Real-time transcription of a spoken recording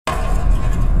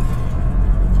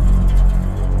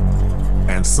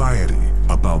anxiety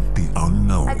about the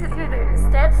unknown. I could hear the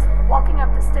steps walking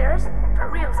up the stairs. For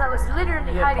reals, I was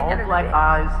literally He had hiding all under black the bed.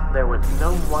 eyes, there was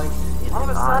no light in All of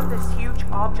his a sudden, eyes. this huge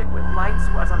object with lights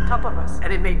was on top of us,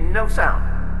 and it made no sound.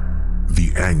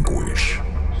 The anguish.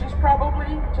 She's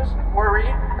probably just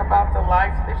worried about the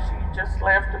life that she just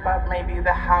left, about maybe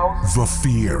the house. The It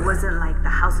fear. wasn't like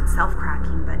the house itself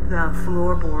cracking, but the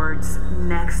floorboards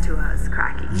next to us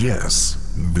cracking.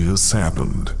 Yes, this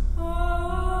happened.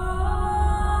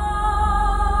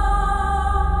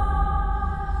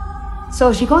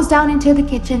 So she goes down into the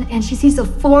kitchen and she sees the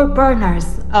 4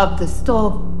 burners of the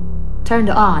stove turned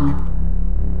on.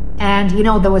 And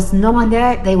there was no one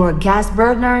there. They were gas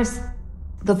burners.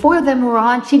 The 4 of them were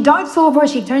on. She darts over,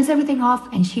 she turns everything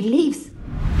off, and she leaves.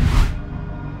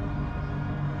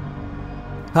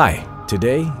 Hi,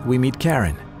 today we meet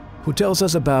Karen, who tells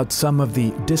us about some of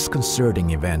the disconcerting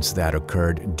events that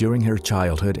occurred during her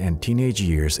childhood and teenage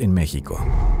years in Mexico.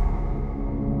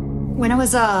 When I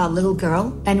was a little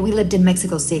girl and we lived in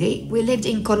Mexico City, we lived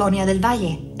in Colonia del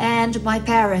Valle, and my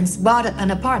parents bought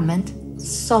an apartment,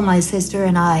 so my sister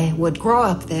and I would grow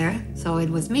up there. So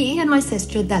it was me and my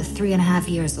sister that's 3.5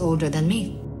 years older than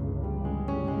me.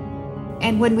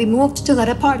 And when we moved to that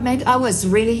apartment, I was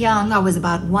really young. I was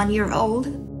about 1 year old.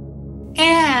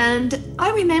 And I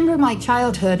remember my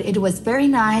childhood. It was very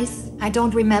nice. I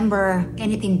don't remember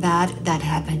anything bad that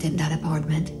happened in that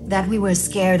apartment, that we were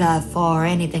scared of or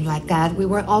anything like that. We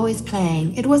were always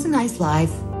playing. It was a nice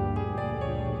life.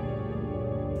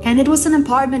 And it was an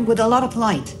apartment with a lot of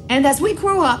light. And as we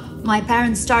grew up, my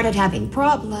parents started having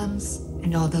problems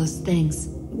and all those things.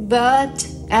 But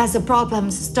as the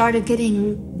problems started getting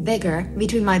bigger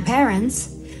between my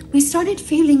parents, we started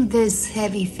feeling this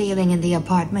heavy feeling in the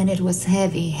apartment. It was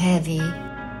heavy.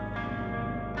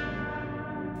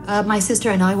 My sister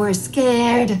and I were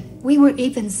scared. We were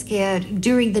even scared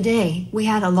during the day. We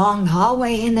had a long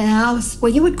hallway in the house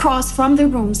where you would cross from the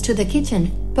rooms to the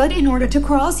kitchen. But in order to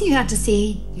cross, you had to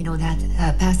see,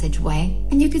 that passageway.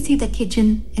 And you could see the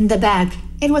kitchen in the back.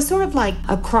 It was sort of like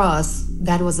a cross.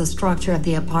 That was the structure of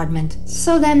the apartment.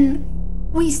 So then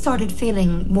we started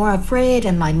feeling more afraid,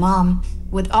 and my mom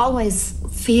would always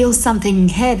feel something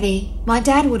heavy. My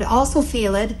dad would also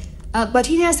feel it, but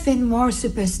he has been more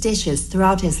superstitious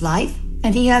throughout his life,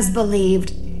 and he has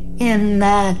believed in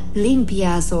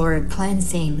limpias or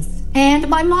cleansings. And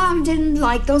my mom didn't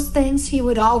like those things. She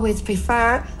would always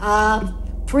prefer a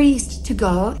priest to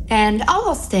go, and all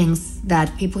those things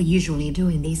that people usually do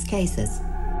in these cases.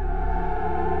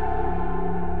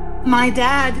 My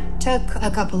dad took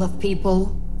a couple of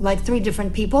people, like 3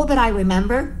 different people that I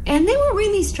remember, and they were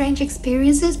really strange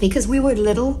experiences because we were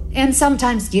little, and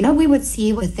sometimes, we would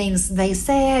see the things they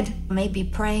said, maybe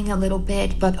praying a little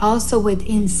bit, but also with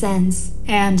incense,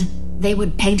 and they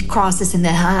would paint crosses in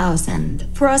the house, and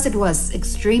for us it was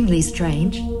extremely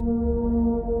strange.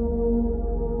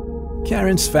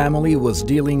 Karen's family was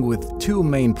dealing with 2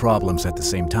 main problems at the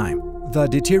same time: the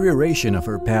deterioration of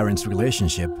her parents'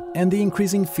 relationship and the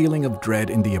increasing feeling of dread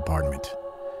in the apartment.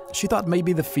 She thought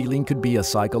maybe the feeling could be a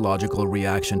psychological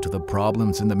reaction to the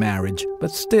problems in the marriage,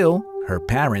 but still, her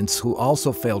parents, who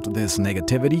also felt this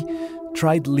negativity,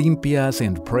 tried limpias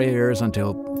and prayers until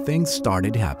things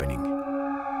started happening.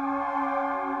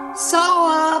 So,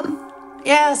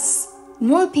 yes,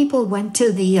 more people went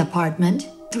to the apartment.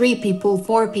 3 people,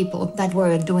 4 people that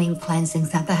were doing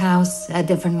cleansings at the house at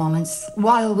different moments.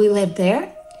 While we lived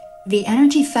there, the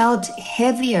energy felt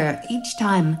heavier each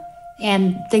time,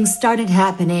 and things started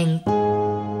happening.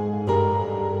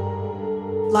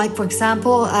 Like, for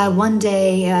example, one day,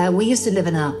 we used to live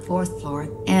in a 4th floor,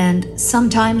 and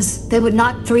sometimes they would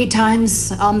knock 3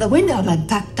 times on the window, like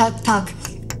tuck, tuck, tuck.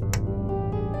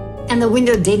 And the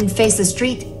window didn't face the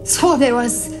street, so there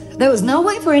was no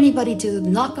way for anybody to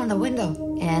knock on the window.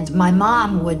 And my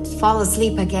mom would fall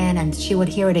asleep again, and she would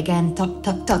hear it again, tuck,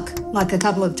 tuck, tuck, like a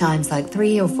couple of times, like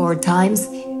 3 or 4 times.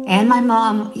 And my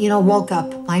mom, woke up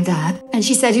my dad, and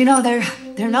she said,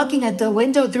 they're knocking at the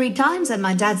window 3 times. And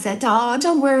my dad said, oh,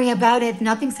 don't worry about it.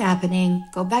 Nothing's happening.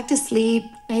 Go back to sleep.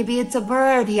 Maybe it's a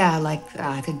bird. Yeah, like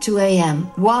I think 2 a.m.,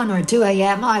 1 or 2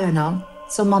 a.m., I don't know.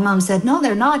 So my mom said, no,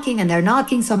 they're knocking, and they're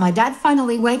knocking. So my dad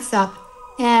finally wakes up,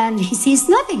 and he sees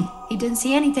nothing. He didn't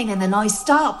see anything, and the noise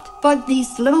stopped. But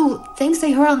these little things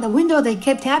they heard on the window, they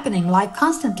kept happening, like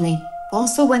constantly.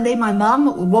 Also, one day my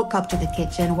mom woke up to the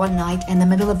kitchen one night in the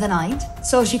middle of the night.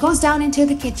 So she goes down into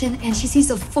the kitchen, and she sees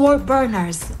the 4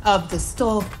 burners of the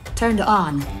stove turned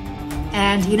on.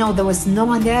 And, there was no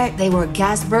one there. They were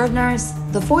gas burners.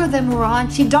 The 4 of them were on.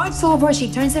 She darts over, she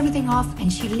turns everything off,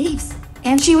 and she leaves.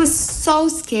 And she was so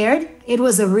scared. It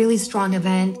was a really strong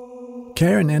event.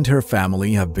 Karen and her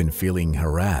family have been feeling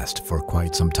harassed for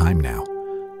quite some time now.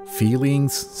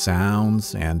 Feelings,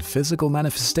 sounds, and physical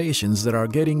manifestations that are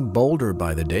getting bolder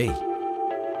by the day.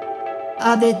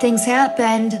 Other things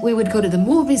happened. We would go to the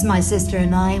movies. My sister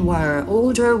and I were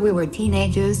older. We were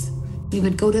teenagers. We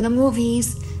would go to the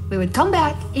movies. We would come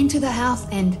back into the house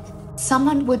and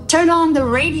someone would turn on the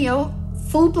radio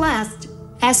full blast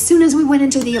as soon as we went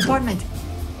into the apartment.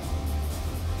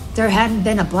 There hadn't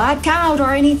been a blackout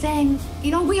or anything.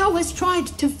 You know, we always tried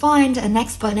to find an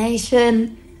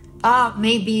explanation.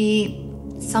 Maybe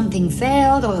something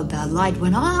failed or the light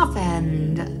went off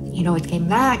and, it came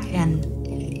back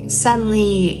and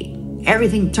suddenly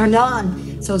everything turned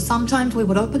on. So sometimes we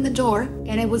would open the door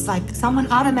and it was like someone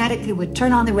automatically would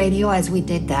turn on the radio as we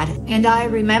did that. And I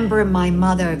remember my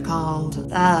mother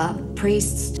called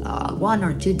priests 1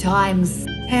 or 2 times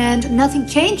and nothing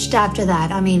changed after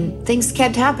that. I mean, things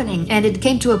kept happening and it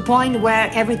came to a point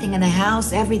where everything in the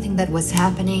house, everything that was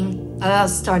happening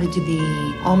started to be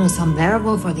almost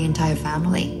unbearable for the entire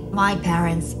family. My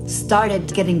parents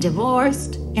started getting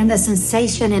divorced and the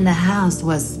sensation in the house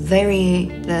was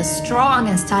very strong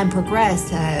as time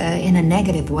progressed in a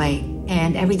negative way.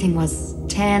 And everything was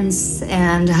tense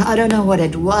and I don't know what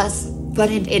it was, but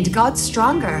it got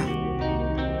stronger.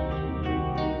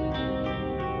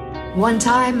 One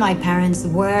time my parents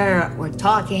were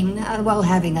talking,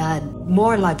 having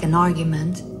more like an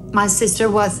argument. My sister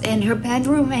was in her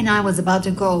bedroom and I was about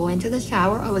to go into the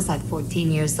shower. I was like 14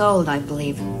 years old, I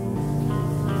believe.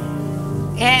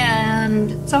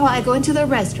 And so I go into the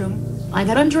restroom, I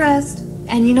got undressed,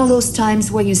 and you know those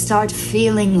times where you start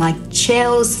feeling like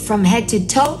chills from head to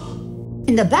toe?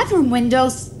 And the bathroom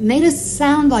windows made a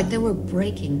sound like they were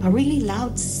breaking, a really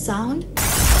loud sound.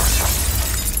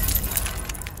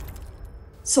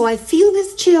 So I feel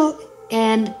this chill,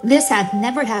 and this had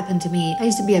never happened to me. I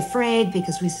used to be afraid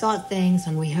because we saw things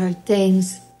and we heard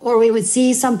things. Or we would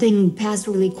see something pass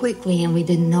really quickly and we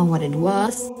didn't know what it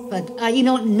was. But,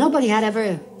 nobody had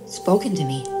ever spoken to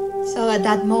me. So at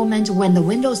that moment when the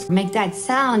windows make that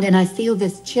sound and I feel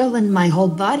this chill in my whole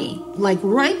body, like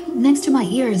right next to my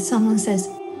ear, someone says,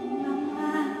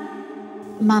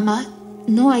 "Mama,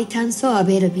 no hay canso a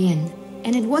ver bien."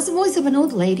 And it was the voice of an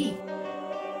old lady.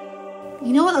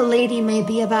 You know, a lady may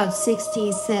be about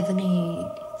 60, 70.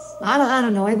 I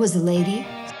don't know, it was a lady.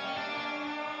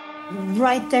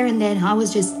 Right there and then, I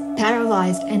was just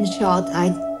paralyzed and shocked. I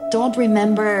don't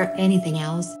remember anything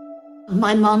else.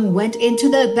 My mom went into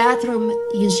the bathroom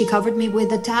and she covered me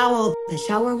with a towel. The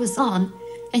shower was on.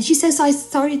 And she says I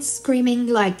started screaming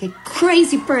like a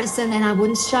crazy person and I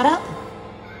wouldn't shut up.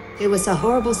 It was a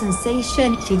horrible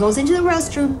sensation. She goes into the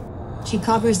restroom. She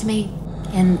covers me.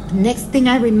 And next thing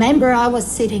I remember, I was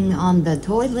sitting on the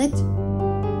toilet.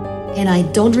 And I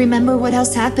don't remember what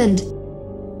else happened.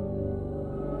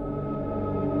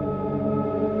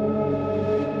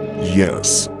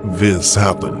 Yes, this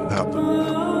happened.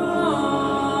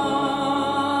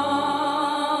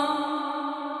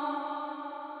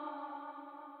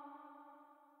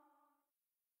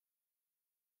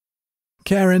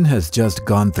 Karen has just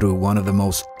gone through one of the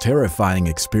most terrifying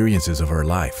experiences of her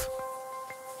life.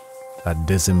 A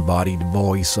disembodied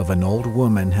voice of an old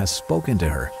woman has spoken to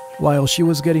her while she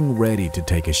was getting ready to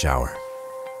take a shower.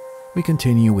 We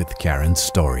continue with Karen's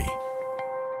story.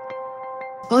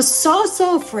 I was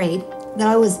so afraid that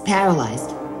I was paralyzed.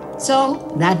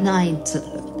 So that night,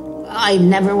 I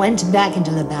never went back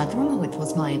into the bathroom, which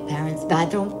was my parents'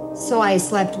 bathroom. So I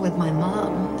slept with my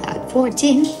mom at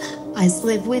 14. I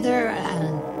slept with her,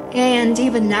 and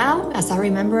even now, as I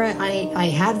remember, I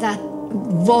have that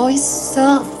voice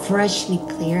so freshly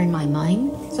clear in my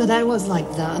mind. So that was like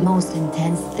the most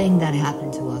intense thing that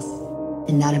happened to us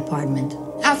in that apartment.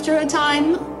 After a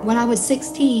time, when I was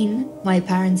 16, my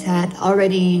parents had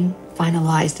already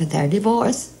finalized their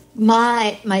divorce.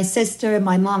 My sister,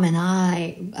 my mom, and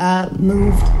I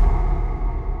moved.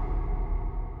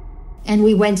 And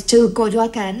we went to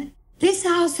Coyoacán. This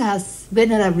house has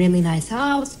been a really nice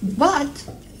house, but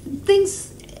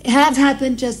things have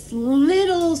happened, just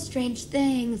little strange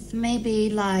things.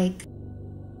 Maybe like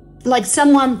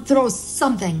someone throws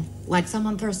something,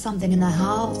 in the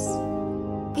house.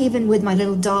 Even with my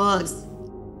little dogs,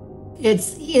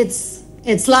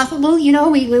 it's laughable. You know,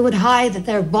 we would hide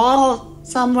their ball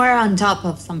somewhere on top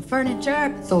of some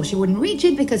furniture so she wouldn't reach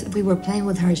it, because if we were playing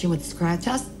with her, she would scratch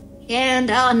us. And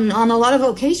on a lot of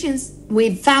occasions,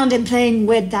 we found him playing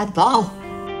with that ball.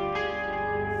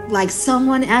 Like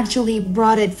someone actually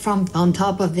brought it from on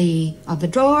top of the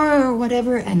drawer or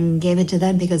whatever and gave it to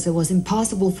them because it was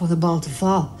impossible for the ball to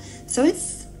fall. So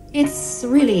it's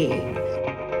really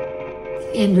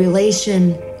in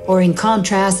relation or in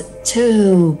contrast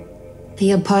to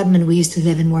the apartment we used to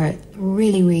live in, where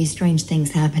really, really strange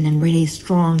things happen and really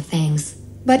strong things.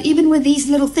 But even with these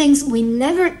little things, we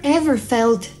never ever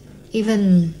felt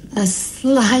even a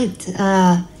slight,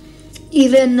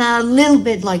 even a little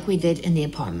bit like we did in the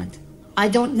apartment. I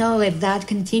don't know if that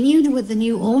continued with the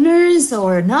new owners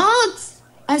or not.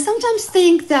 I sometimes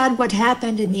think that what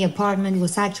happened in the apartment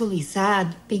was actually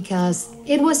sad because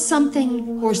it was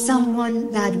something or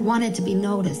someone that wanted to be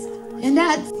noticed. And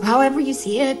that, however you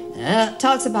see it,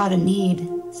 talks about a need,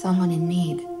 someone in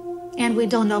need. And we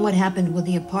don't know what happened with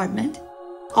the apartment.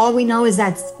 All we know is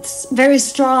that very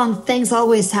strong things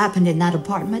always happened in that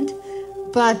apartment.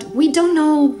 But we don't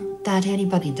know that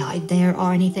anybody died there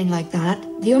or anything like that.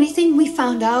 The only thing we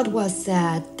found out was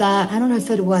that, I don't know if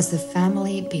it was the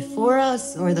family before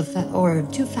us or or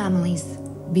two families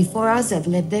before us that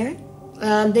lived there.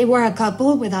 They were a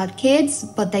couple without kids,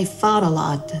 but they fought a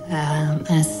lot.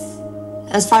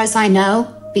 As far as I know,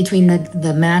 between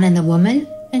the man and the woman.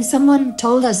 And someone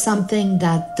told us something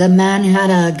that the man had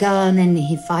a gun and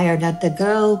he fired at the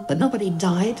girl, but nobody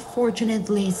died,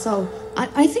 fortunately. So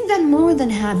I think that more than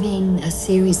having a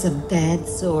series of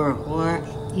deaths or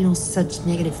such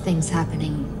negative things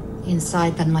happening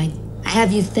inside that might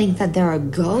have you think that there are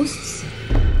ghosts.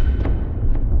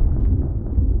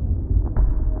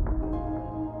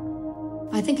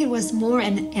 I think it was more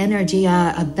an energy,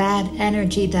 a bad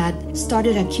energy that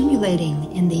started accumulating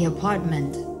in the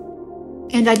apartment.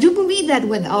 And I do believe that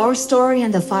with our story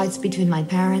and the fights between my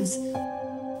parents,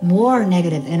 more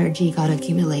negative energy got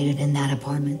accumulated in that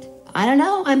apartment. I don't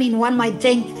know. I mean, one might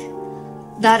think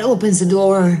that opens the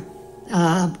door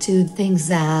to things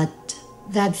that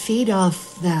feed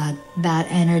off that bad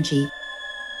energy.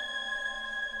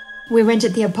 We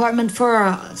rented the apartment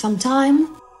for some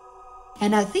time.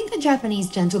 And I think a Japanese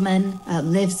gentleman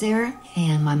lives there.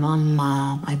 And my mom,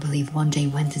 I believe, one day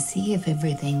went to see if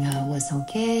everything was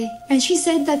okay. And she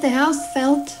said that the house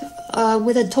felt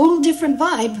with a total different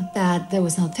vibe, that there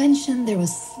was no tension,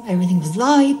 everything was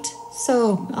light.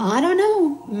 So, I don't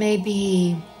know,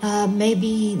 maybe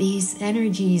these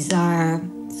energies are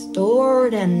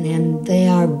stored and they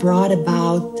are brought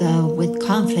about with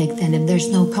conflict. And if there's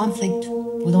no conflict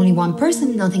with only one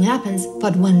person, nothing happens.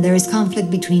 But when there is conflict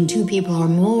between two people or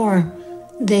more,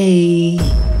 they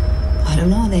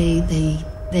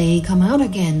come out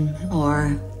again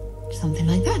or something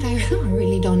like that. I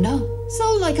really don't know.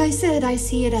 So like I said, I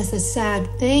see it as a sad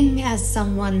thing, as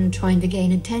someone trying to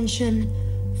gain attention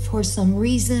for some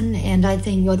reason. And I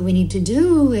think what we need to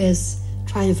do is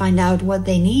try to find out what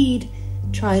they need,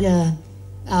 try to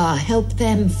help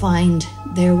them find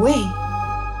their way.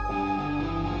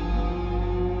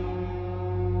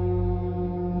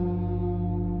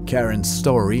 Karen's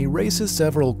story raises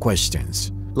several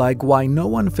questions, like why no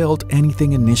one felt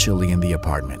anything initially in the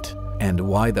apartment, and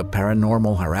why the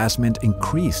paranormal harassment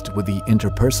increased with the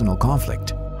interpersonal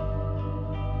conflict.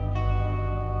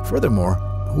 Furthermore,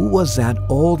 who was that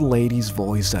old lady's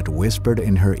voice that whispered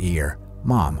in her ear,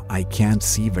 "Mom, I can't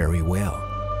see very well"?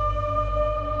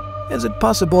 Is it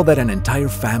possible that an entire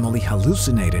family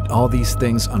hallucinated all these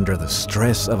things under the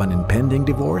stress of an impending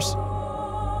divorce?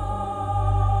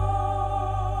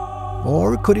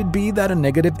 Or could it be that a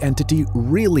negative entity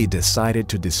really decided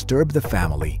to disturb the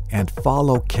family and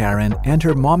follow Karen and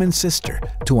her mom and sister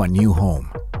to a new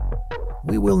home?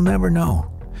 We will never know.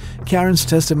 Karen's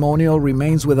testimonial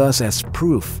remains with us as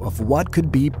proof of what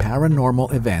could be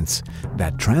paranormal events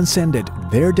that transcended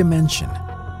their dimension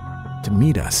to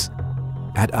meet us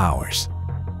at ours.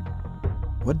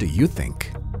 What do you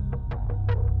think?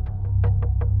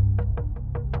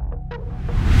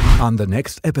 On the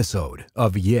next episode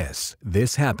of Yes,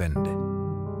 This Happened.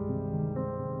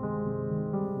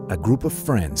 A group of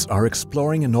friends are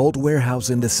exploring an old warehouse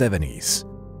in the 70s.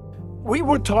 We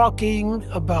were talking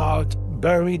about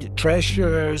buried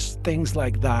treasures, things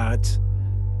like that.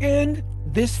 And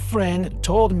this friend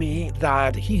told me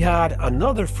that he had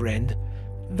another friend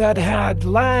that had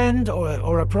land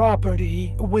or a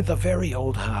property with a very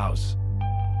old house,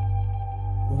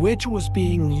 which was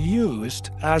being used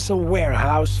as a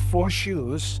warehouse for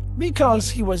shoes because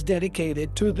he was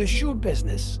dedicated to the shoe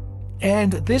business.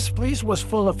 And this place was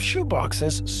full of shoe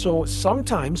boxes, so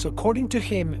sometimes, according to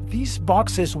him, these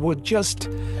boxes would just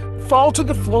fall to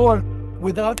the floor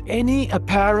without any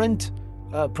apparent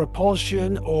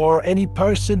propulsion or any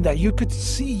person that you could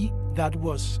see that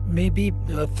was maybe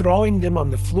throwing them on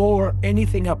the floor,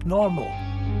 anything abnormal.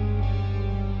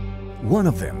 One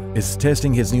of them is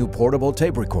testing his new portable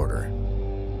tape recorder.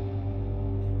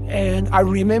 And I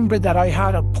remember that I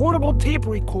had a portable tape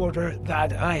recorder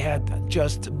that I had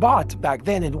just bought back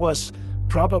then. It was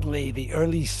probably the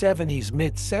early 70s,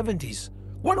 mid 70s.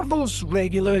 One of those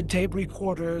regular tape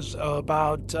recorders,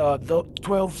 about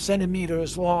 12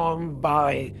 centimeters long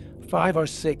by 5 or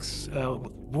 6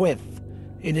 width.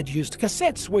 And it used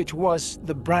cassettes, which was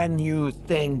the brand new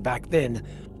thing back then.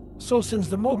 So since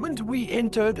the moment we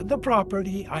entered the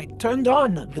property, I turned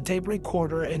on the tape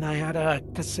recorder and I had a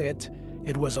cassette.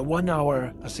 It was a 1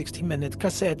 hour, a 60-minute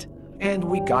cassette. And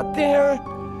we got there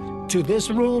to this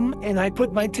room and I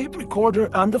put my tape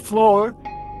recorder on the floor.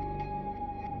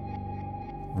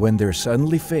 When they're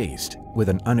suddenly faced with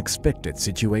an unexpected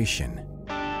situation.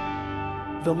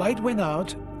 The light went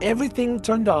out, everything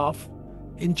turned off,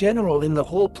 in general, in the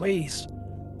whole place.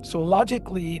 So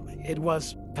logically, it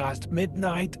was past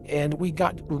midnight and we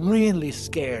got really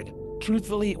scared.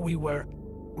 Truthfully, we were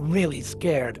really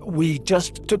scared. We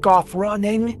just took off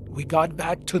running. We got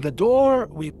back to the door.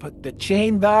 We put the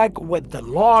chain back with the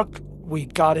lock. We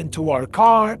got into our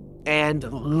car and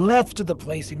left the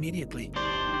place immediately.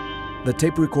 The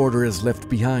tape recorder is left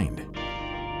behind.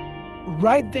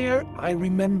 Right there, I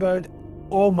remembered,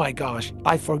 oh my gosh,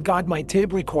 I forgot my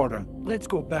tape recorder. Let's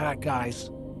go back, guys.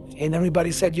 And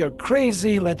everybody said, you're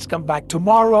crazy, let's come back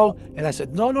tomorrow. And I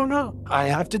said, no, I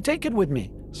have to take it with me.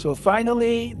 So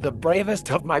finally, the bravest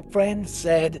of my friends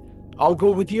said, I'll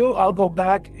go with you, I'll go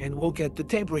back, and we'll get the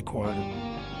tape recorder.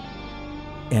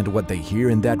 And what they hear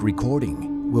in that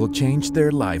recording will change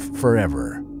their life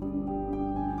forever.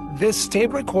 This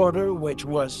tape recorder, which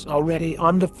was already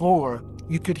on the floor,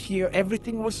 you could hear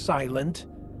everything was silent.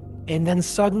 And then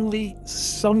suddenly,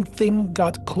 something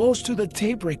got close to the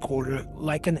tape recorder,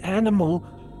 like an animal.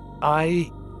 I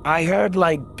heard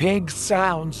like big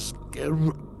sounds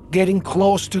getting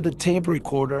close to the tape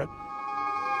recorder.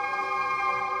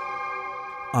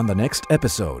 On the next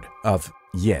episode of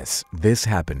Yes, This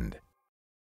Happened.